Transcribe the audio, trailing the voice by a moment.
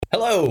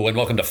Hello, and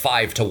welcome to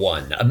 5 to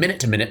 1, a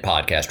minute-to-minute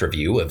podcast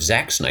review of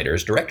Zack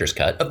Snyder's director's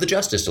cut of the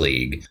Justice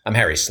League. I'm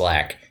Harry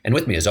Slack, and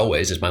with me as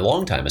always is my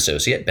longtime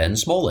associate, Ben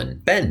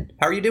Smolin. Ben,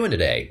 how are you doing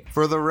today?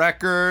 For the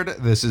record,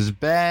 this is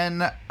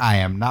Ben. I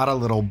am not a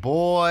little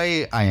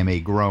boy. I am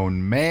a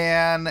grown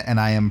man, and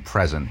I am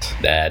present.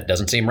 That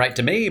doesn't seem right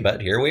to me,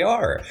 but here we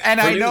are. And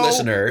For I new know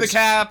listeners, the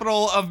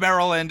capital of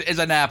Maryland is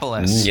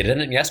Annapolis. You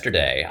didn't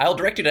yesterday. I'll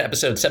direct you to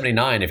episode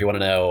 79 if you want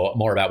to know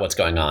more about what's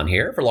going on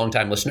here. For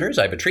longtime listeners,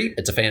 I have a treat.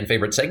 It's a fan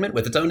favorite segment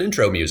with its own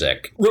intro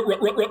music.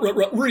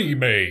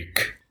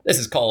 Remake. This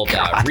is called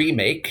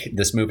Remake.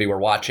 This movie we're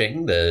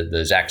watching,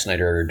 the Zack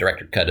Snyder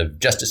director cut of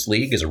Justice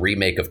League, is a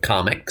remake of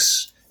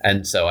comics.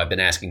 And so I've been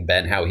asking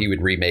Ben how he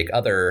would remake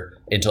other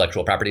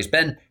intellectual properties.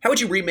 Ben, how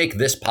would you remake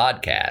this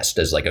podcast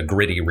as like a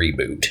gritty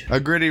reboot? A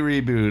gritty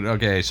reboot.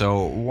 Okay,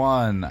 so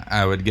one,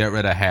 I would get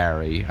rid of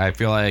Harry. I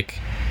feel like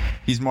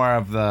he's more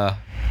of the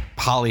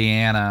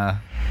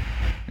Pollyanna,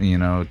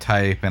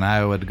 type, and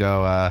I would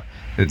go,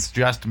 it's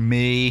just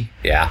me.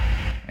 Yeah.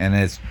 And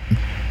it's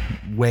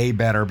way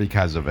better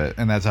because of it.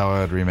 And that's how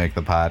I would remake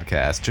the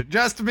podcast.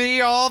 Just me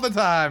all the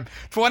time.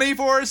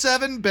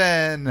 24/7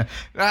 Ben.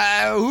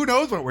 Who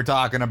knows what we're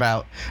talking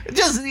about?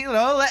 Just,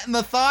 letting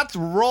the thoughts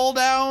roll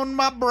down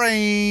my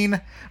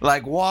brain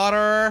like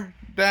water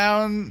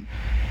down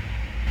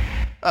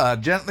a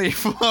gently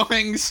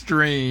flowing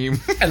stream.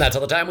 And that's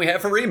all the time we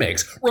have for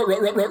remakes.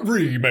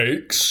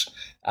 Remakes.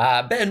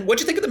 Ben, what'd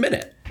you think of the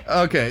minute?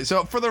 Okay,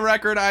 so for the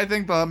record, I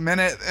think the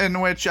minute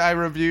in which I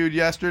reviewed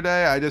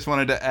yesterday, I just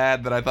wanted to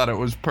add that I thought it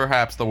was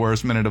perhaps the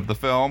worst minute of the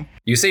film.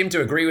 You seemed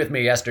to agree with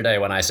me yesterday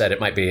when I said it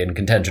might be in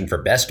contention for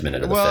best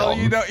minute of the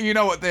film. Well, you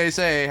know what they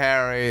say,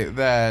 Harry,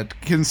 that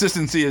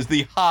consistency is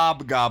the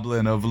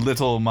hobgoblin of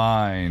little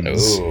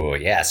minds. Oh,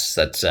 yes,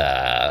 that's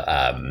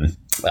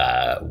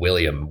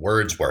William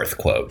Wordsworth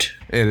quote.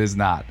 It is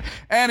not.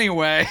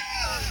 Anyway,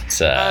 It's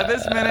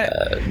this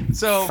minute,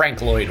 so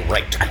Frank Lloyd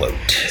Wright quote.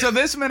 So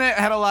this minute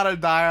had a lot of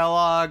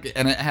dialogue,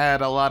 and it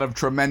had a lot of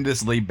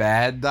tremendously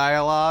bad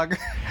dialogue,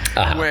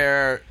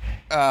 where,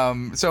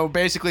 so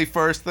basically,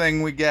 first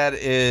thing we get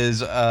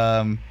is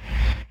a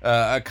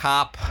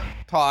cop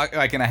talk,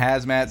 like in a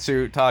hazmat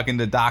suit, talking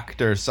to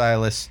Dr.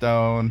 Silas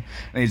Stone,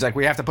 and he's like,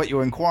 "We have to put you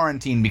in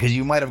quarantine because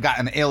you might have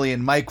gotten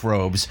alien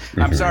microbes."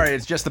 Mm-hmm. "I'm sorry,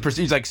 it's just the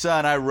procedure." He's like,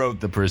 "Son, I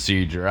wrote the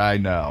procedure. I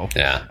know."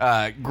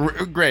 Yeah.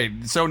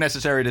 Great. So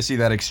necessary to see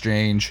that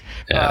exchange.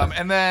 Yeah.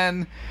 And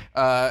then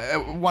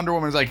Wonder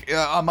Woman's like,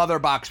 a mother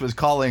box was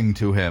calling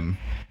to him.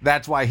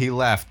 That's why he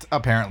left.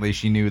 Apparently,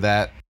 she knew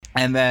that.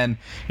 And then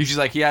she's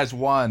like, he has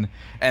one.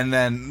 And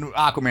then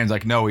Aquaman's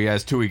like, no, he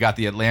has two. He got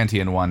the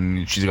Atlantean one.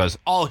 And she goes,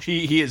 all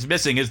he is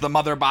missing is the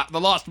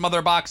lost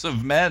mother box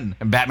of men.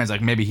 And Batman's like,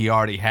 maybe he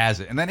already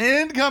has it. And then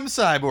in comes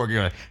Cyborg.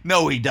 You're like,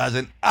 no, he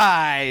doesn't.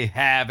 I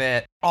have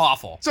it.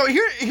 Awful. So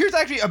here's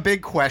actually a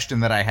big question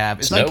that I have.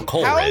 It's no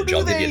Coleridge,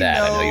 I'll give you that.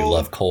 Know... I know you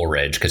love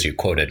Coleridge because you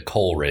quoted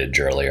Coleridge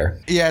earlier.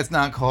 Yeah, it's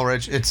not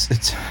Coleridge. It's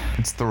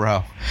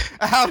Thoreau.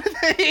 How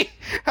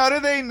do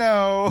they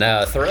know?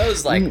 No,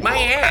 Thoreau's like, my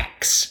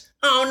axe.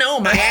 Oh no,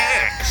 my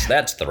axe.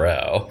 That's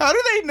Thoreau. How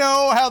do they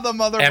know how the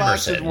mother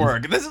Emerson. boxes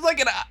work? This is like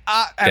an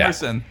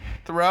Emerson. Yeah.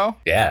 Thoreau?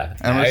 Yeah.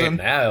 Emerson?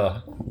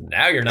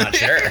 Now you're not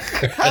sure.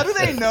 How do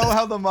they know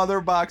how the mother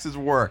boxes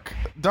work?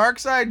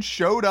 Darkseid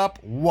showed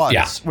up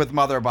once with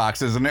mother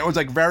boxes, and it was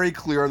like very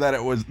clear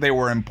that they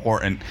were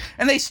important.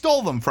 And they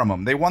stole them from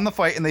him. They won the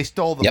fight and they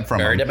stole them from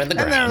him. Buried them in the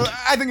ground.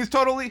 I think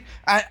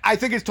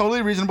it's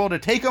totally reasonable to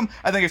take them.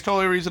 I think it's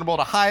totally reasonable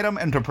to hide them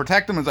and to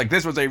protect them. It's like,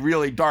 this was a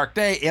really dark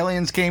day.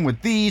 Aliens came with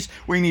these.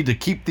 We need to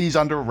keep these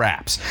under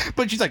wraps.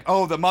 But she's like,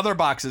 oh, the mother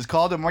box is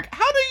called. I'm like,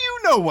 how do you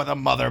know what a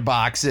mother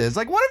box is?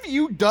 Like, what have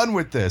you done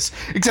with this?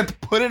 Except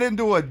put it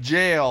into a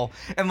jail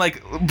and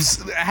like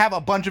have a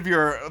bunch of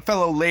your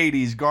fellow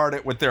ladies guard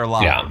it with their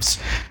lives.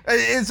 Yeah.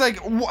 It's like,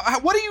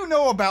 what do you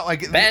know about like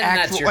Ben, the actual,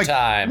 that's your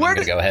time. I'm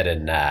gonna go ahead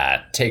and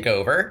take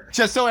over.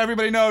 Just so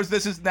everybody knows,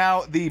 this is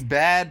now the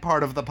bad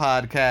part of the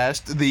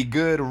podcast. The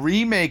good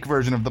remake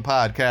version of the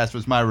podcast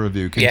was my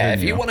review. Continue. Yeah,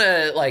 if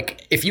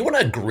you want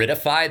to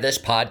grittify this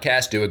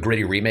podcast, do a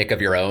gritty remake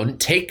of your own,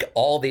 take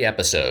all the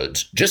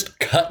episodes, just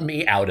cut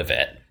me out of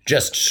it.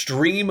 Just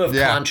stream of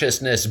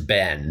consciousness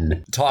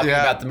Ben talking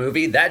about the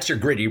movie. That's your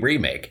gritty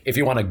remake. If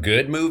you want a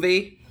good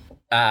movie,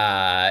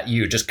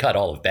 you just cut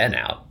all of Ben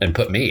out and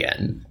put me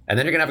in, and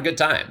then you're gonna have a good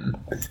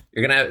time.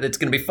 It's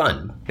gonna be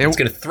fun. It's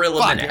gonna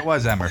thrill a minute. It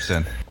was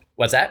Emerson.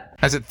 What's that?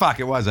 I said, fuck,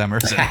 it was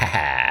Emerson.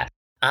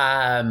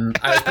 I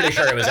was pretty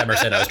sure it was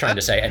Emerson. I was trying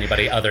to say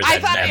anybody other than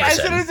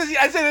Emerson.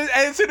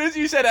 As soon as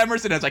you said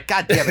Emerson, I was like,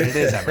 God damn it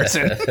is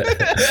Emerson.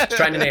 I was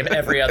trying to name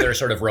every other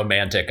sort of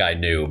romantic I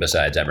knew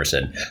besides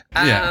Emerson.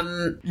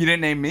 You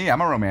didn't name me. I'm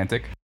a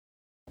romantic.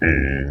 I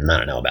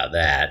don't know about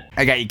that.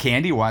 I got you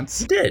candy once.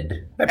 You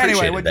did.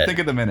 Anyway, what'd you think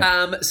of the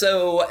minute?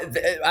 So,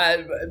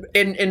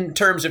 in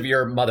terms of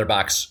your mother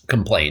box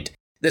complaint,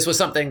 this was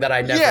something that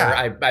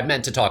I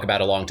meant to talk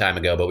about a long time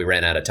ago, but we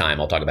ran out of time.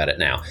 I'll talk about it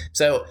now.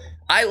 So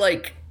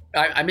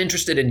I'm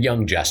interested in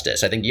Young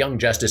Justice. I think Young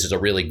Justice is a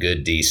really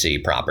good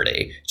DC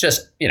property.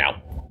 Just,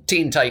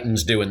 Teen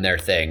Titans doing their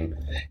thing.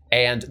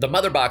 And the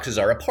Mother Boxes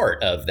are a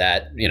part of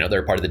that. You know,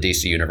 they're part of the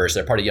DC universe.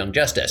 They're part of Young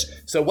Justice.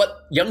 So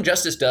what Young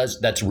Justice does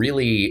that's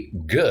really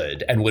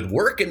good and would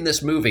work in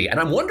this movie, and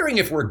I'm wondering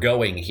if we're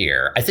going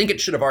here. I think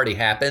it should have already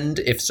happened,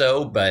 if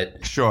so,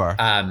 but Sure.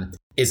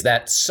 Is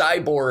that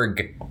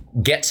Cyborg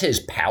gets his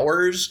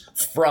powers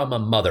from a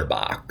Mother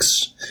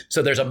Box.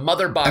 So there's a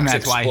Mother Box And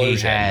that's explosion. why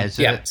he has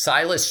it.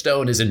 Silas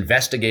Stone is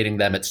investigating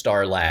them at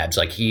Star Labs.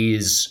 Like,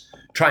 he's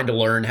trying to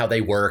learn how they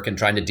work and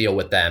trying to deal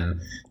with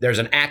them. There's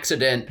an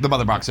accident. The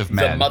Mother Box of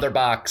Men. The Mother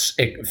Box,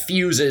 it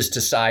fuses to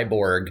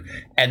Cyborg,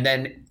 and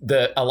then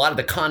a lot of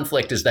the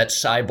conflict is that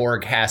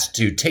Cyborg has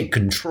to take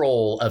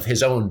control of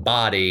his own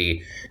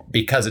body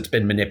because it's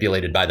been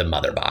manipulated by the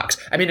Mother Box.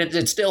 I mean,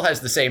 it still has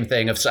the same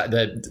thing of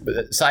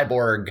the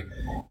Cyborg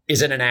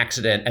is in an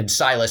accident, and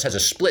Silas has a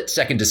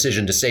split-second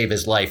decision to save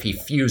his life. He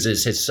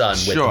fuses his son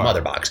with the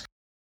Mother Box.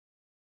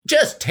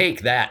 Just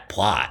take that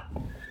plot.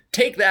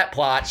 Take that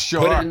plot,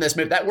 put it in this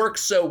movie. That works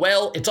so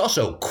well. It's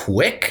also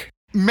quick.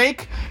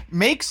 Make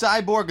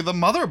Cyborg the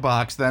Mother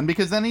Box then,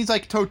 because then he's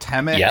like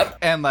totemic,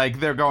 and like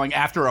they're going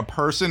after a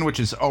person, which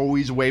is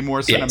always way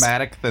more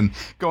cinematic than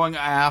going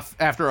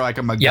after like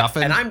a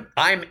MacGuffin. And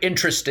I'm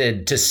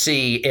interested to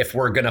see if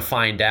we're going to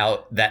find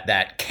out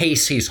that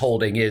case he's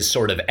holding is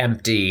sort of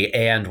empty,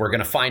 and we're going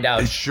to find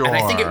out. Sure. And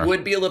I think it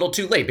would be a little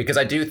too late, because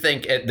I do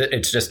think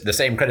it's just the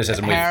same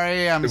criticism.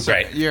 Harry, I'm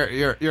sorry,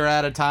 you're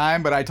out of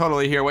time, but I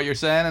totally hear what you're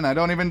saying, and I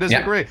don't even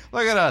disagree.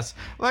 Look at us.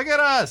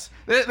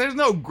 There's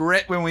no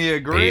grit when we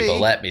agree. People,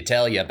 let me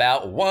tell you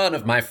about one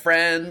of my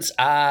friends.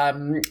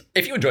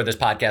 If you enjoyed this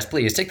podcast,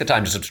 please take the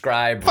time to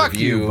subscribe,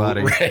 review,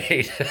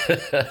 rate,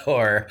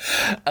 or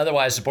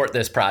otherwise support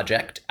this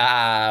project.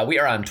 We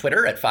are on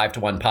Twitter at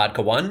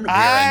 5to1podca1. We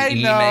are on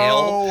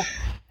email.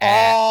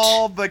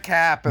 All the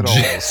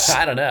capitals.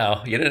 I don't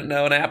know. You didn't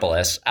know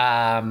Annapolis.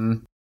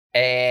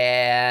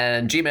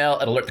 And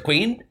Gmail at Alert the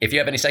Queen. If you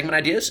have any segment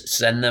ideas,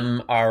 send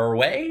them our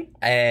way.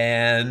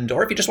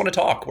 Or if you just want to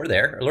talk, we're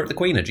there.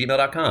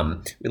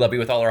 alertthequeen@gmail.com. We love you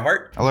with all our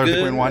heart.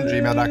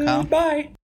 alertthequeen1@gmail.com. Bye.